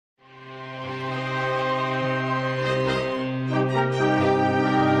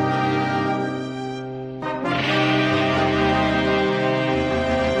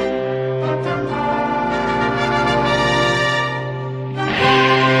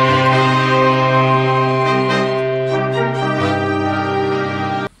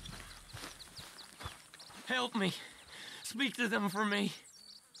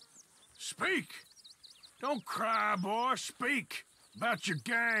Speak! Don't cry, boy. Speak about your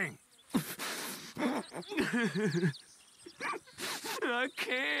gang. I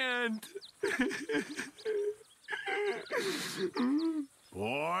can't.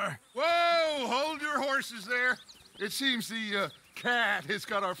 Boy. Whoa! Hold your horses there. It seems the cat has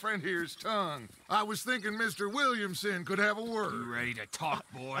got our friend here's tongue. I was thinking Mr. Williamson could have a word. You ready to talk,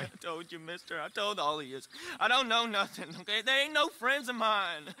 boy? I told you, mister. I told all of you. I don't know nothing, okay? They ain't no friends of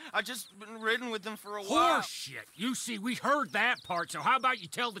mine. I just been riding with them for a while. Horseshit. You see, we heard that part, so how about you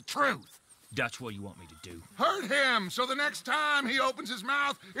tell the truth? Dutch, what do you want me to do? Hurt him, so the next time he opens his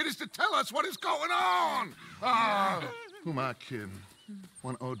mouth, it is to tell us what is going on. Ah, who am I kidding?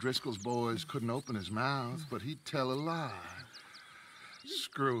 One of O'Driscoll's boys couldn't open his mouth, but he'd tell a lie.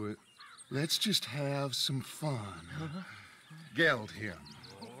 Screw it. Let's just have some fun. Geld him.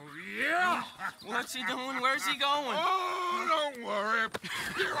 Yeah! What's he doing? Where's he going? Oh, don't worry.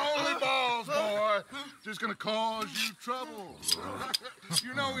 You're only balls, boy. Just gonna cause you trouble.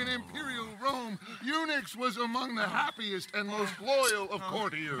 You know, in Imperial Rome, eunuchs was among the happiest and most loyal of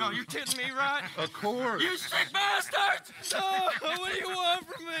courtiers. No, you're kidding me, right? Of course. You sick bastards! Oh, what do you want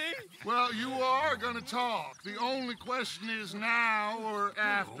from me? Well, you are gonna talk. The only question is now or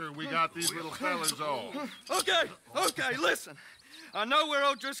after we got these little fellas off. Okay, listen. I know where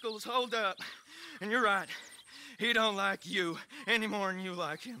O'Driscoll's holed up, and you're right. He don't like you any more than you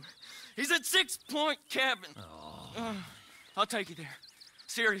like him. He's at 6 Point Cabin. I'll take you there.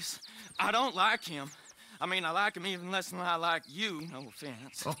 Serious, I don't like him. I mean, I like him even less than I like you, no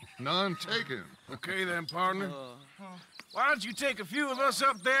offense. Oh, none taken. Okay then, partner. Why don't you take a few of us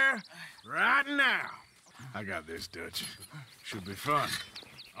up there right now? I got this, Dutch. Should be fun.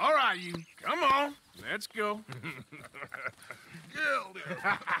 All right, you. Come on. Let's go.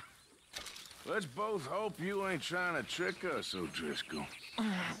 Let's both hope you ain't trying to trick us, O'Driscoll.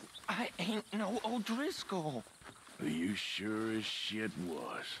 I ain't no O'Driscoll. You sure as shit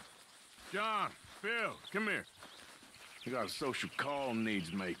was. John, Bill, come here. We got a social call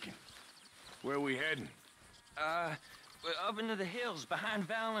needs making. Where we heading? Up into the hills behind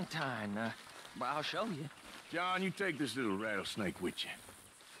Valentine. Well, I'll show you. John, you take this little rattlesnake with you.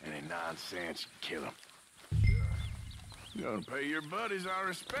 Any nonsense, kill him. You're gonna pay your buddies our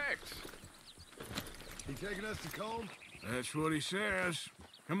respects. He taking us to Colm? That's what he says.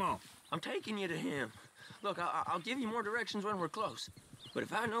 Come on. I'm taking you to him. Look, I'll give you more directions when we're close. But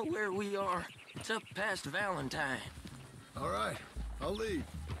if I know where we are, it's up past Valentine. All right, I'll lead.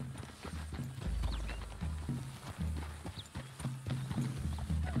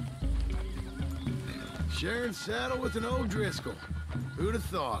 Sharing saddle with an O'Driscoll. Who'd have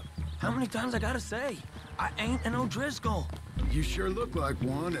thought? How many times I gotta say? I ain't an O'Driscoll. You sure look like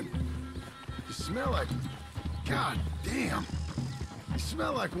one, and you smell like... God damn. You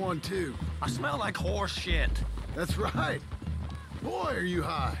smell like one, too. I smell like horse shit. That's right. Boy, are you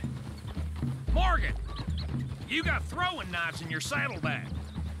high. Morgan! You got throwing knives in your saddlebag.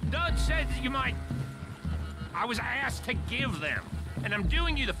 Dud said that you might... I was asked to give them, and I'm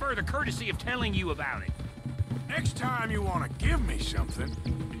doing you the further courtesy of telling you about it. Next time you want to give me something,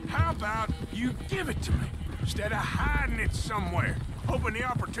 how about you give it to me, instead of hiding it somewhere, hoping the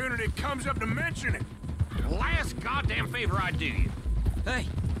opportunity comes up to mention it? Last goddamn favor I do you. Hey!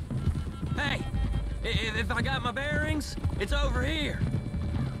 If I got my bearings, it's over here.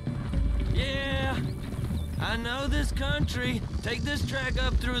 Yeah, I know this country. Take this track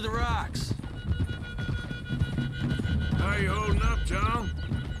up through the rocks. How you holding up, John?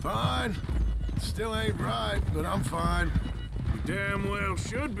 Fine. Still ain't right, but I'm fine. You damn well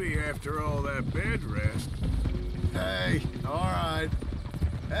should be after all that bed rest. Hey, all right.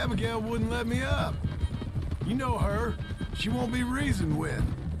 Abigail wouldn't let me up. You know her. She won't be reasoned with.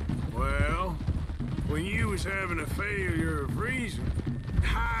 Well, when you was having a failure of reason,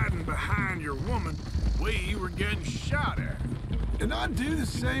 hiding behind your woman, we were getting shot at. And I'd do the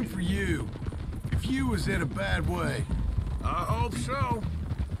same for you, if you was in a bad way. I hope so.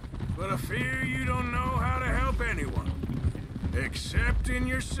 But I fear you don't know how to help anyone. Except in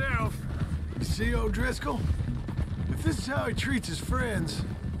yourself. You see, O'Driscoll? If this is how he treats his friends,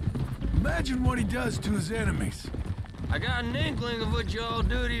 imagine what he does to his enemies. I got an inkling of what you all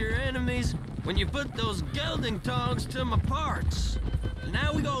do to your enemies when you put those gelding dogs to my parts.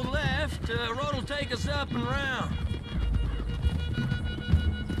 Now we go left, road will take us up and round.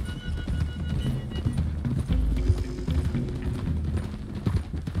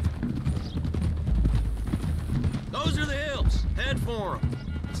 Those are the hills. Head for them.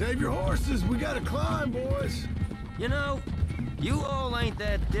 Save your horses. We gotta climb, boys. You know, you all ain't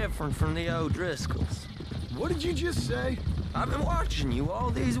that different from the O'Driscolls. What did you just say? I've been watching you all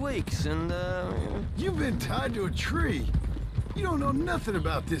these weeks, and, You've been tied to a tree. You don't know nothing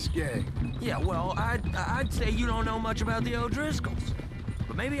about this gang. yeah, well, I'd say you don't know much about the O'Driscolls.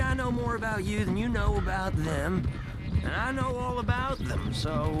 But maybe I know more about you than you know about them. And I know all about them,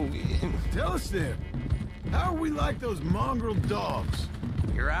 so... Tell us then, how are we like those mongrel dogs?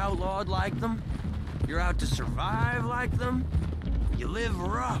 You're outlawed like them. You're out to survive like them. You live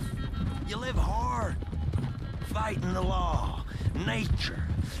rough. You live hard. Fighting the law, nature.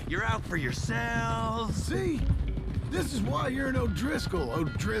 You're out for yourselves. See? This is why you're an O'Driscoll,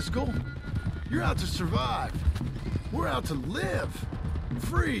 O'Driscoll. You're out to survive. We're out to live.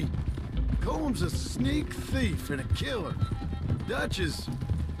 Free. Colm's a sneak thief and a killer. Dutch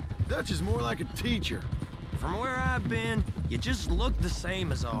is more like a teacher. From where I've been, you just look the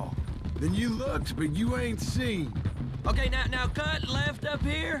same as all. Then you looked, but you ain't seen. Okay, now cut left up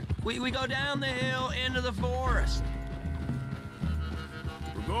here. We go down the hill into the forest.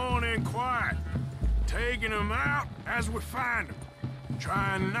 We're going in quiet, taking them out as we find them,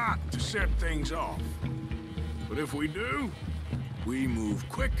 trying not to set things off. But if we do, we move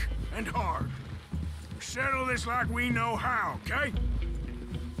quick and hard. We settle this like we know how, okay?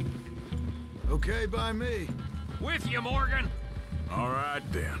 Okay by me. With you, Morgan. All right,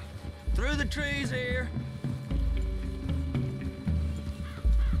 then. Through the trees here.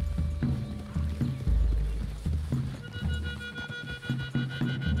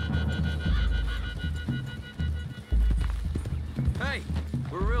 Hey,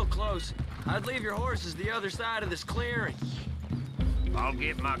 we're real close. I'd leave your horses the other side of this clearing. I'll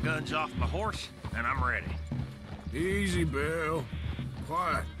get my guns off my horse, and I'm ready. Easy, Bill.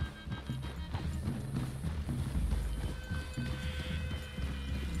 Quiet.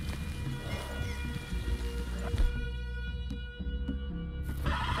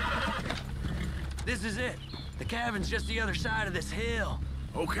 This is it. The cabin's just the other side of this hill.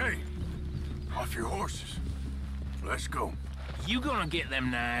 Okay. Off your horses. Let's go. You gonna get them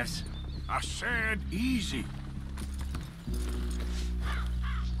knives? I said easy.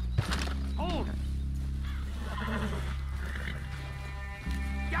 Hold it.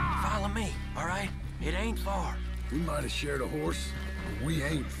 Follow me, all right? It ain't far. We might have shared a horse, but we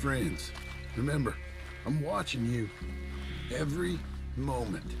ain't friends. Remember, I'm watching you. Every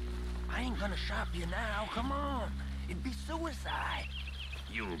moment. I ain't gonna shop you now, come on. It'd be suicide.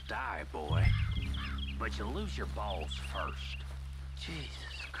 You'll die, boy. But you'll lose your balls first.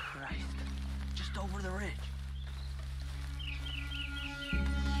 Jesus Christ. Just over the ridge.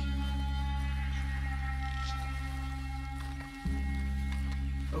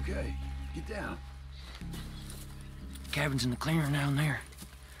 Okay, get down. Cabin's in the clearing down there.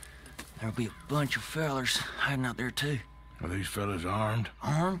 There'll be a bunch of fellers hiding out there, too. Are these fellas armed?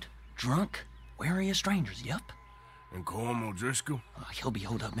 Armed, drunk, wary of strangers, yup. And Colm O'Driscoll? He'll be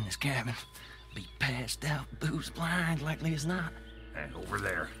holed up in his cabin. Be passed out, booze blind, likely as not. And over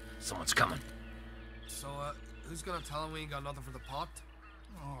there, someone's coming. So, who's gonna tell him we ain't got nothing for the pot?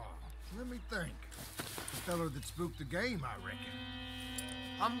 Oh, let me think. The feller that spooked the game, I reckon.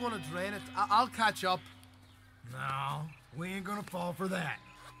 I'm gonna drain it. I'll catch up. No, we ain't gonna fall for that.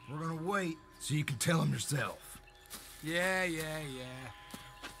 We're gonna wait so you can tell him yourself. Yeah.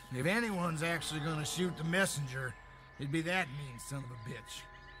 If anyone's actually gonna shoot the messenger, it'd be that mean son of a bitch.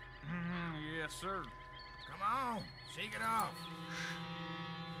 Yes, sir. Come on, shake it off.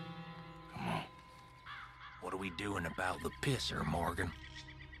 Come on. What are we doing about the pisser, Morgan?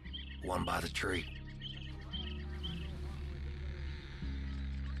 One by the tree.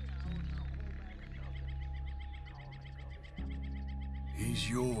 He's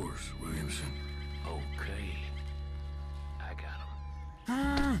yours, Williamson. Okay. I got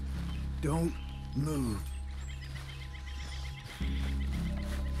him. Don't move.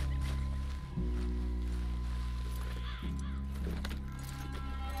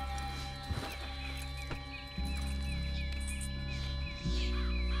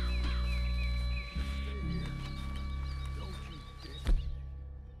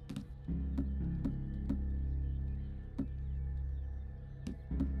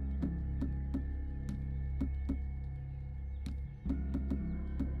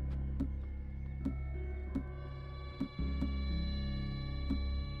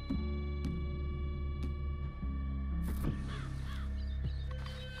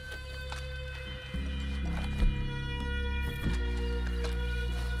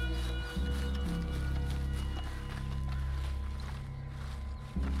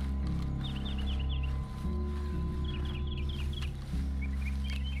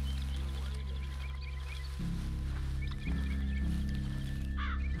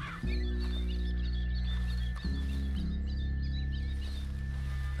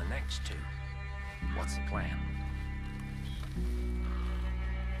 next two. What's the plan?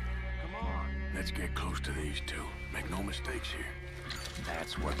 Come on. Let's get close to these two. Make no mistakes here.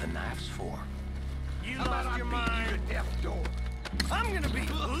 That's what the knife's for. You lost your mind. Death door. I'm gonna be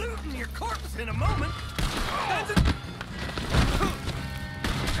looting your corpse in a moment.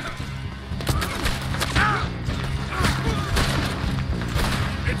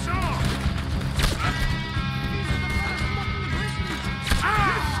 It's on!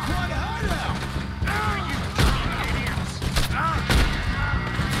 Quite a hideout!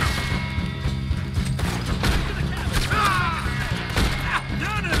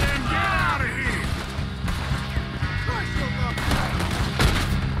 None of them get out of here!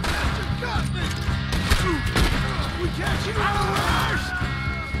 Got me! We catch you first!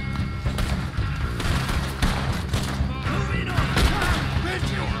 Moving on!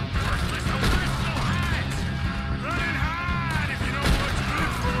 Worthless original hides! Run and hide if you know what's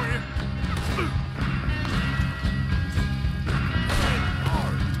good for you!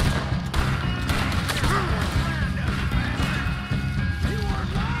 You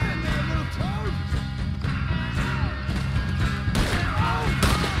weren't lying there, little toad!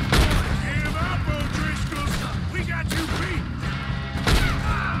 Give up, O'Driscolls! We got you beat!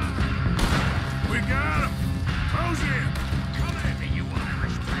 We got him! Close in! Come at me, you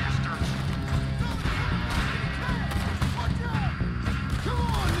Irish bastards! Watch out! Come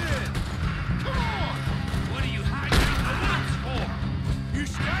on, then! Come on! What are you hiding in the woods for? You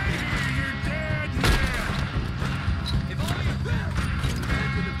stay here, you're dead now! If only you're there!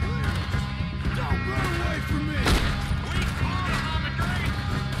 Back in the clear! Don't run away from me! We caught him on the drink!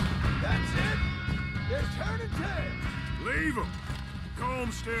 That's it! They're turning tail! Leave him!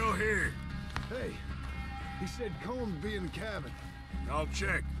 Comb's still here. Hey, he said Colm would be in the cabin. I'll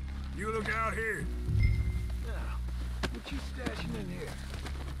check. You look out here. Now, what you stashing in here?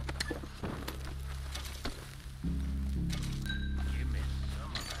 Give me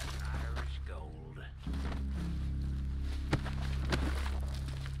some of that Irish gold.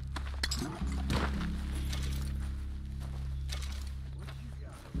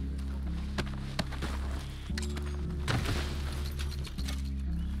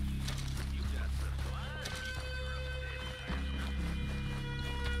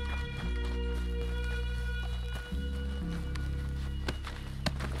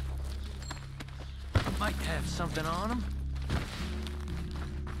 Might have something on them.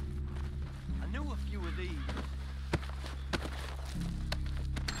 I knew a few of these.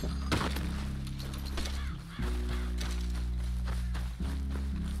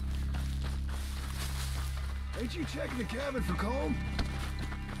 Ain't you checking the cabin for Colm?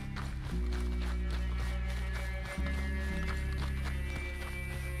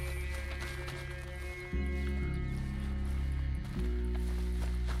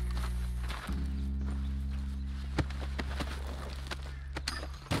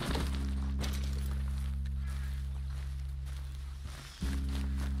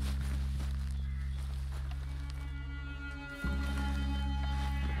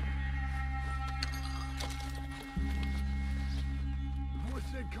 The boy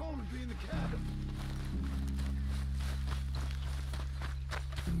said Colm would be in the cabin.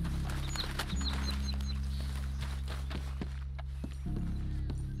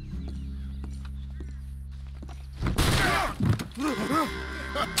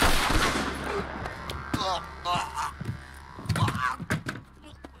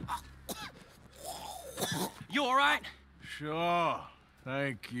 You all right? Sure.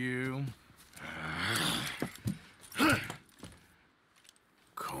 Thank you.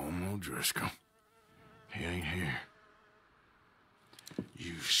 Colm O'Driscoll. He ain't here.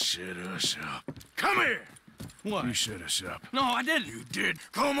 You set us up. Come here! What? You set us up. No, I didn't. You did.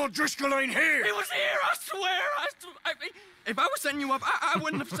 Colm O'Driscoll ain't here! He was here, I swear. If I was setting you up, I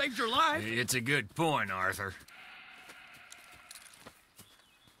wouldn't have saved your life. It's a good point, Arthur.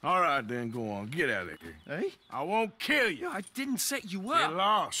 All right, then, go on. Get out of here. Hey? I won't kill you. I didn't set you Get up.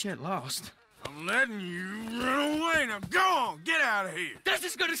 lost. Get lost. I'm letting you run away. Now go on. Get out of here. That's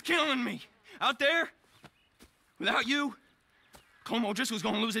as good as killing me. Out there, without you, Colm O'Driscoll's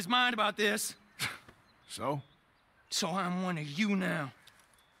gonna lose his mind about this. So? So I'm one of you now.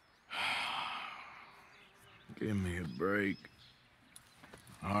 Give me a break.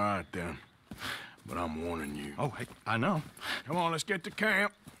 All right, then. But I'm warning you. Oh, hey, I know. Come on, let's get to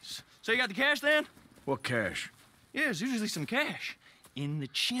camp. So you got the cash then? What cash? Yeah, there's usually some cash in the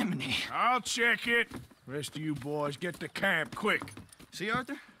chimney. I'll check it. Rest of you boys, get to camp, quick. See,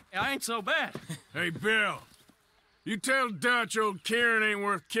 Arthur? I ain't so bad. Hey, Bill. You tell Dutch old Kieran ain't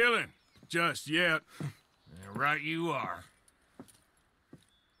worth killing. Just yet. Right you are.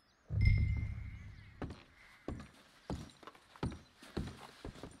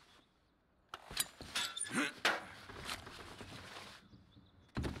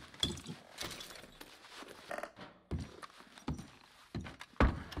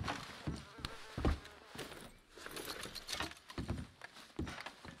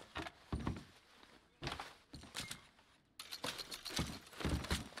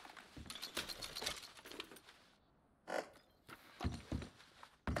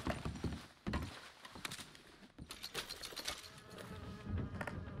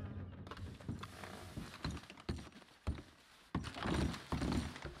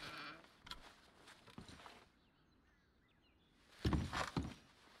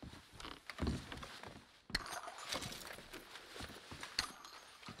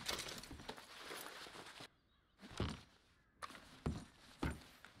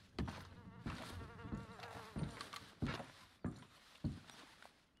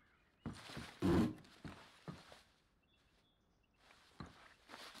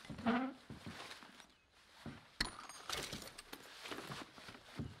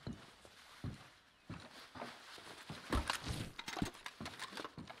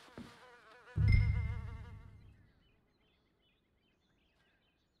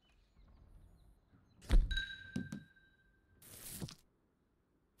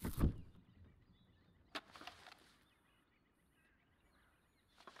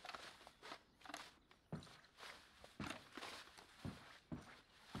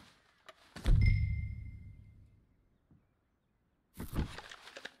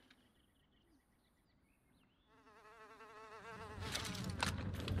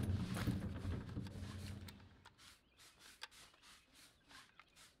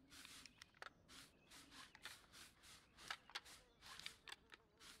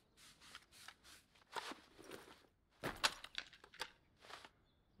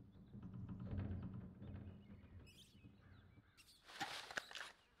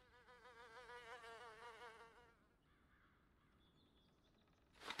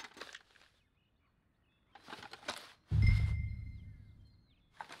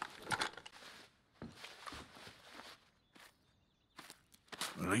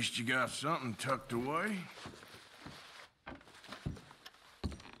 At least you got something tucked away.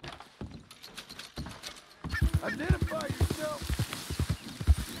 Identify yourself.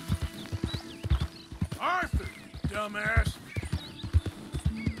 Arthur, you dumbass.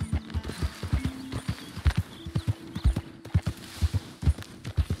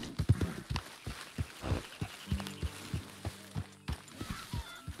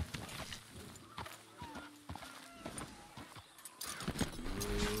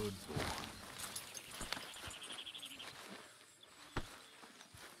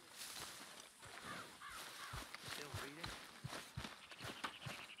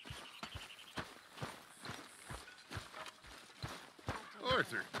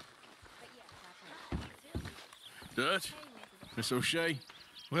 Arthur. Dutch? Miss O'Shea?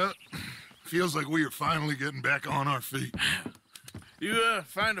 Well, feels like we are finally getting back on our feet. You,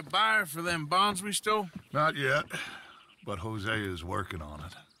 find a buyer for them bonds we stole? Not yet, but Jose is working on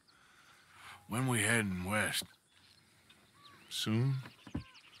it. When we heading west? Soon?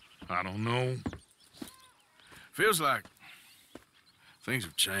 I don't know. Feels like things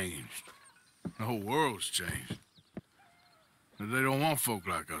have changed. The whole world's changed. They don't want folk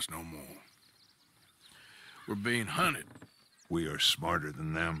like us no more. We're being hunted. We are smarter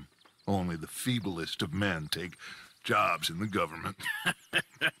than them. Only the feeblest of men take jobs in the government.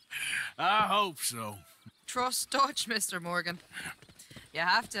 I hope so. Trust Dutch, Mr. Morgan. You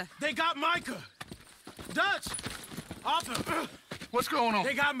have to. They got Micah! Dutch! Arthur! What's going on?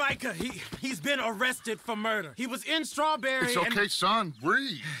 They got Micah. He's been arrested for murder. He was in Strawberry. It's okay, son.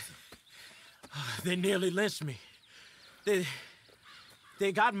 Breathe. They nearly lynched me.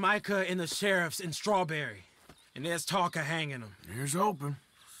 They got Micah and the sheriffs in Strawberry. And there's talk of hanging him. Here's hoping.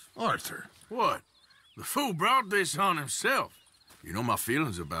 Arthur. What? The fool brought this on himself. You know my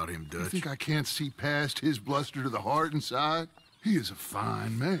feelings about him, Dutch. You think I can't see past his bluster to the heart inside? He is a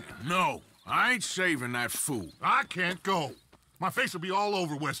fine man. No, I ain't saving that fool. I can't go. My face will be all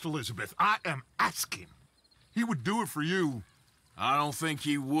over West Elizabeth. I am asking. He would do it for you. I don't think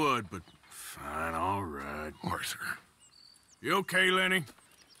he would, but fine, all right. Arthur. You okay, Lenny?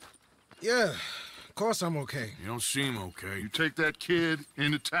 Yeah, of course I'm okay. You don't seem okay. You take that kid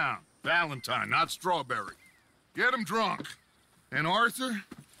into town. Valentine, not Strawberry. Get him drunk. And Arthur,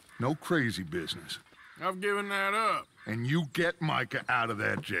 no crazy business. I've given that up. And you get Micah out of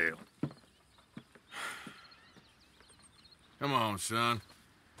that jail. Come on, son.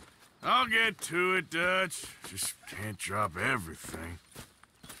 I'll get to it, Dutch. Just can't drop everything.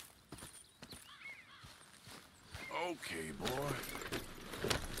 Okay, boy.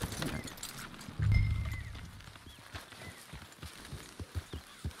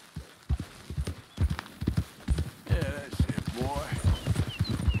 Yeah, that's it, boy.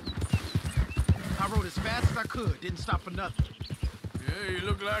 I rode as fast as I could, didn't stop for nothing. Yeah, you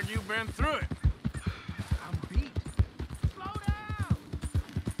look like you've been through it. I'm beat. Slow down!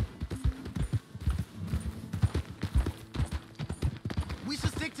 We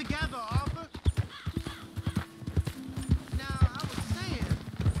should stick together, Arthur. Now, I was saying,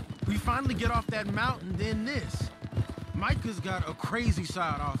 we finally get off that mountain, then this. Micah's got a crazy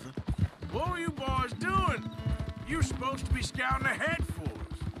side, Arthur. What were you boys doing? You were supposed to be scouting ahead for us.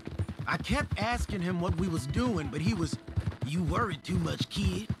 I kept asking him what we was doing, but he was, "You worry too much,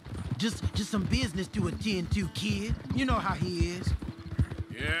 kid. Just some business to attend to, kid. You know how he is."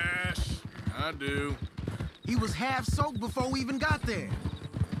 Yes, I do. He was half soaked before we even got there.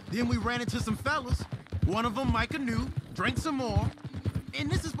 Then we ran into some fellas. One of them Micah knew, drank some more. And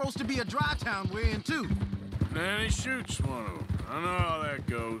this is supposed to be a dry town we're in, too. Then he shoots one of them. I know how that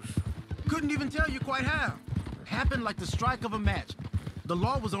goes. Couldn't even tell you quite how. Happened like the strike of a match. The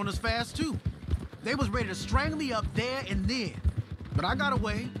law was on us fast, too. They was ready to strangle me up there and then. But I got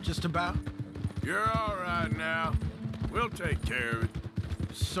away, just about. You're all right now. We'll take care of it.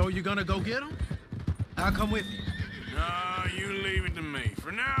 So you gonna go get him? I'll come with you. No, you leave it to me.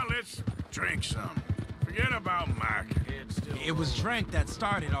 For now, let's drink some. Forget about Mike. It was drink that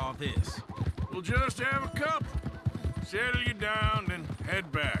started all this. We'll just have a couple. Settle you down, then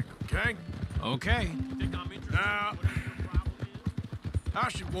head back, okay? Okay. Now, I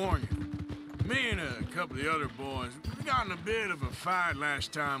should warn you. Me and a couple of the other boys, we got in a bit of a fight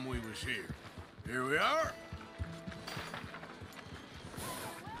last time we was here. Here we are.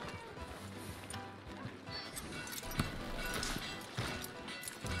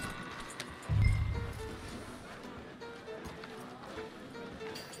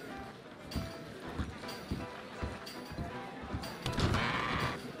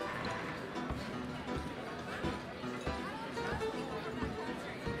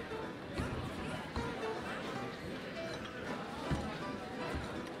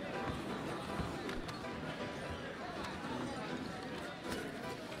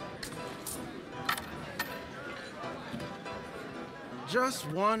 Just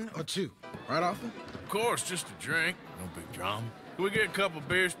one or two. Right, Arthur? Of course, just a drink. No big drama. Can we get a couple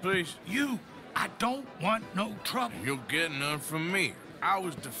beers, please? I don't want no trouble. You'll get none from me. I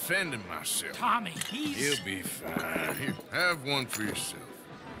was defending myself. Tommy, he's... He'll be fine. Here, have one for yourself.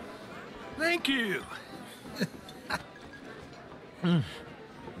 Thank you.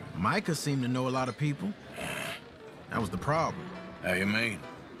 Micah seemed to know a lot of people. That was the problem. How you mean?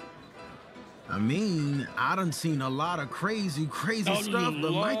 I mean, I done seen a lot of crazy stuff,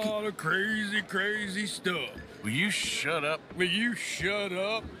 but Micah... A lot of crazy stuff. Will you shut up? Will you shut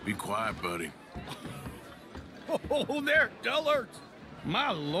up? Be quiet, buddy. Oh, they're dullards.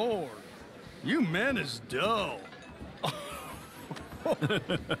 My lord, you men is dull. Hey,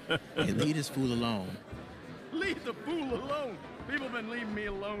 leave this fool alone. Leave the fool alone. People been leaving me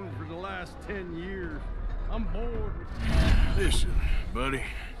alone for the last 10 years. I'm bored. Listen, buddy.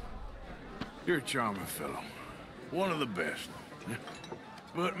 You're a charming fellow. One of the best.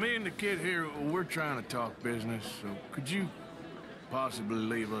 But me and the kid here, we're trying to talk business, so could you possibly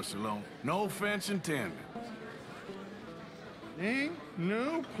leave us alone? No offense intended. Ain't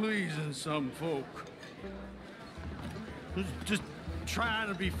no pleasing some folk. Just trying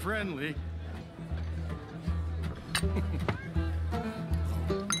to be friendly.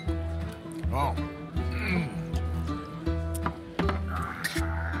 Oh.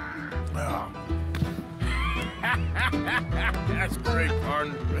 That's great,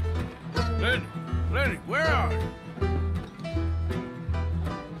 partner. Lenny, where are you?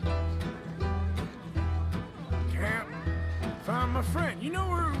 Can't find my friend. You know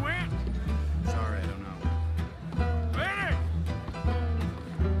where he went? Sorry, I don't know. Lenny!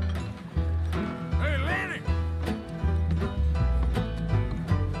 Hey, Lenny!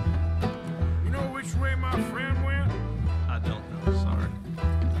 You know which way my friend went? I don't know, sorry.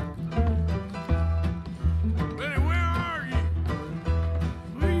 Lenny, where are you?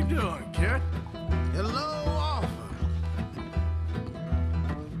 What are you doing, kid? Hello, Arthur.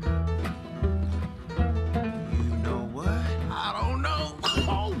 You know what? I don't know.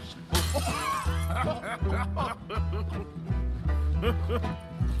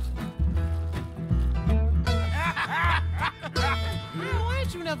 Man, why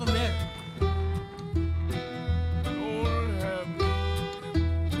ain't you never married?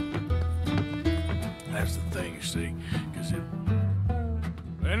 That's the thing, you see, because it...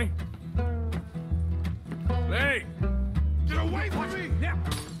 Lenny? Lenny! Get away from me! Now,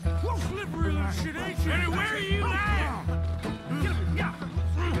 who's slippery little shit, ain't you? Lenny, where are you now?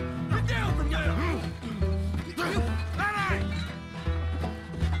 Get down from there! Lenny!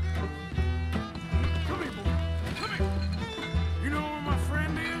 Come here, boy. Come here. You know where my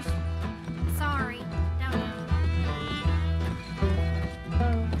friend is? Sorry, don't know.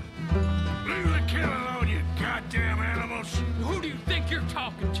 Leave the kid alone, you goddamn animals. Who do you think you're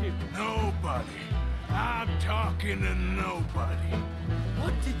talking to? Nobody. I'm talking to nobody.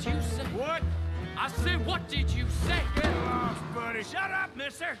 What did you say? What? I said, what did you say? Get lost, buddy. Shut up,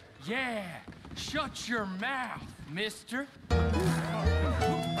 mister! Yeah, shut your mouth, mister.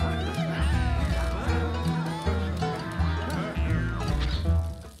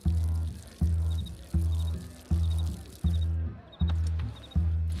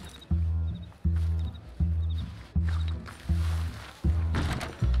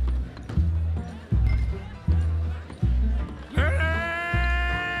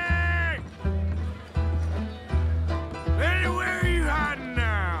 Lenny, where are you hiding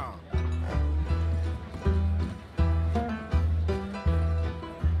now?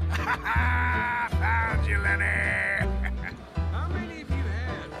 Found you, Lenny. How many of you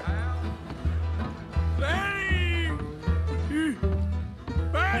had, pal? Lenny! You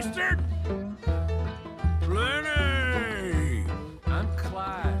bastard! Lenny! I'm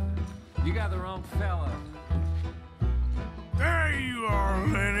Clyde. You got the wrong fella. There you are,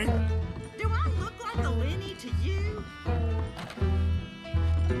 Lenny. Do I look like a Lenny to you?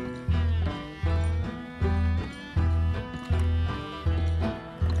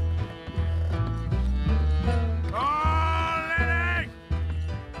 Oh, Lenny!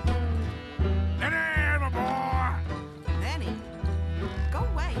 Lenny, my boy! Lenny? Go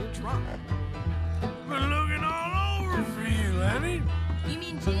away, you're drunk. Been looking all over for you, Lenny. You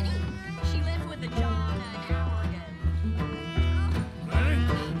mean Jenny? She left with a John,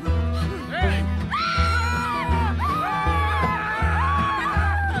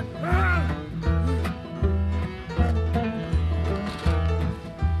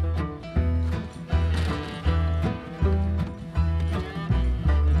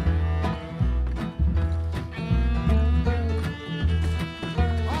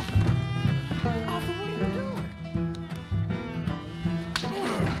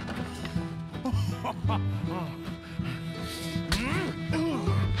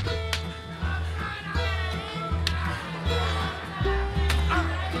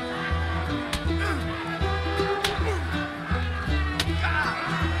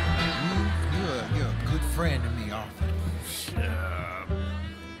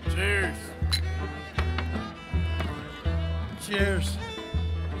 Cheers.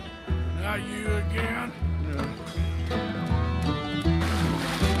 Not you again?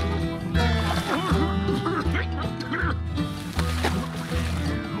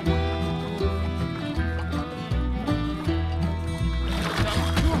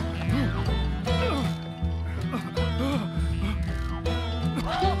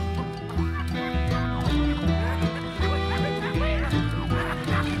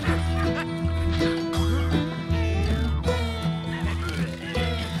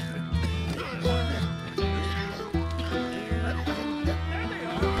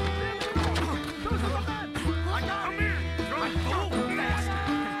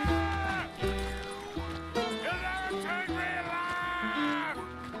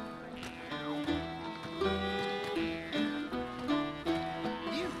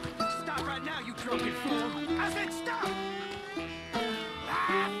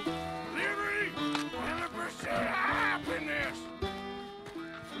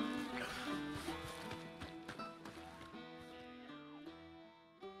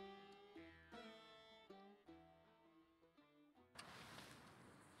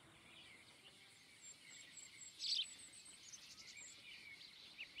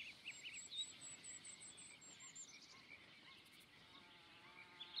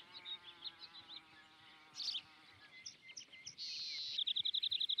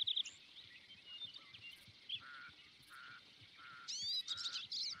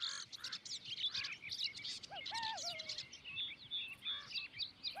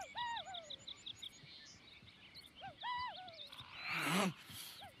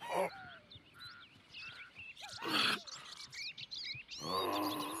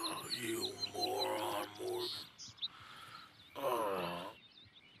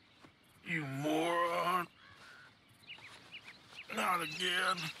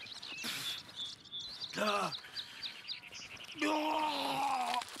 Again.